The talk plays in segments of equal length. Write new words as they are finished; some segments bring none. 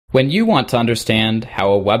When you want to understand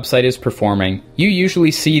how a website is performing, you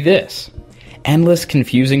usually see this: endless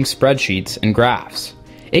confusing spreadsheets and graphs.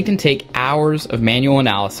 It can take hours of manual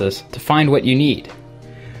analysis to find what you need.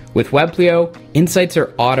 With Webplio, insights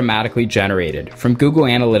are automatically generated from Google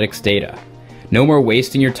Analytics data. No more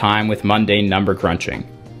wasting your time with mundane number crunching.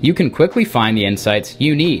 You can quickly find the insights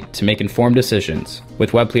you need to make informed decisions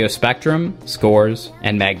with Webplio Spectrum, Scores,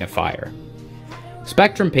 and Magnifier.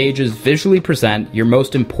 Spectrum pages visually present your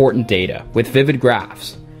most important data with vivid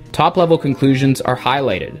graphs. Top-level conclusions are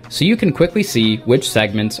highlighted so you can quickly see which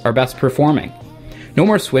segments are best performing. No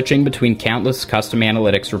more switching between countless custom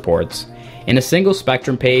analytics reports. In a single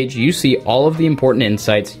Spectrum page, you see all of the important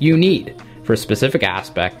insights you need for a specific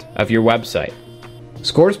aspect of your website.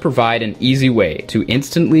 Scores provide an easy way to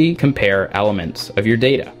instantly compare elements of your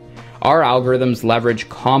data. Our algorithms leverage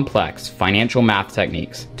complex financial math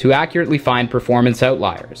techniques to accurately find performance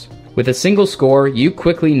outliers. With a single score, you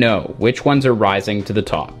quickly know which ones are rising to the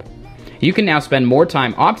top. You can now spend more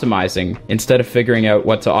time optimizing instead of figuring out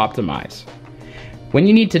what to optimize. When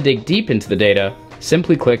you need to dig deep into the data,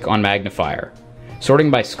 simply click on Magnifier. Sorting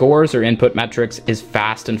by scores or input metrics is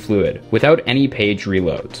fast and fluid, without any page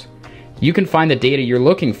reloads. You can find the data you're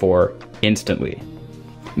looking for instantly.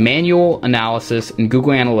 Manual analysis in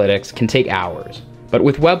Google Analytics can take hours, but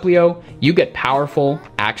with Webplio, you get powerful,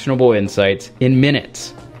 actionable insights in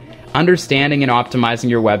minutes. Understanding and optimizing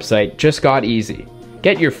your website just got easy.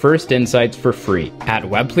 Get your first insights for free at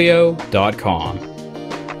webplio.com.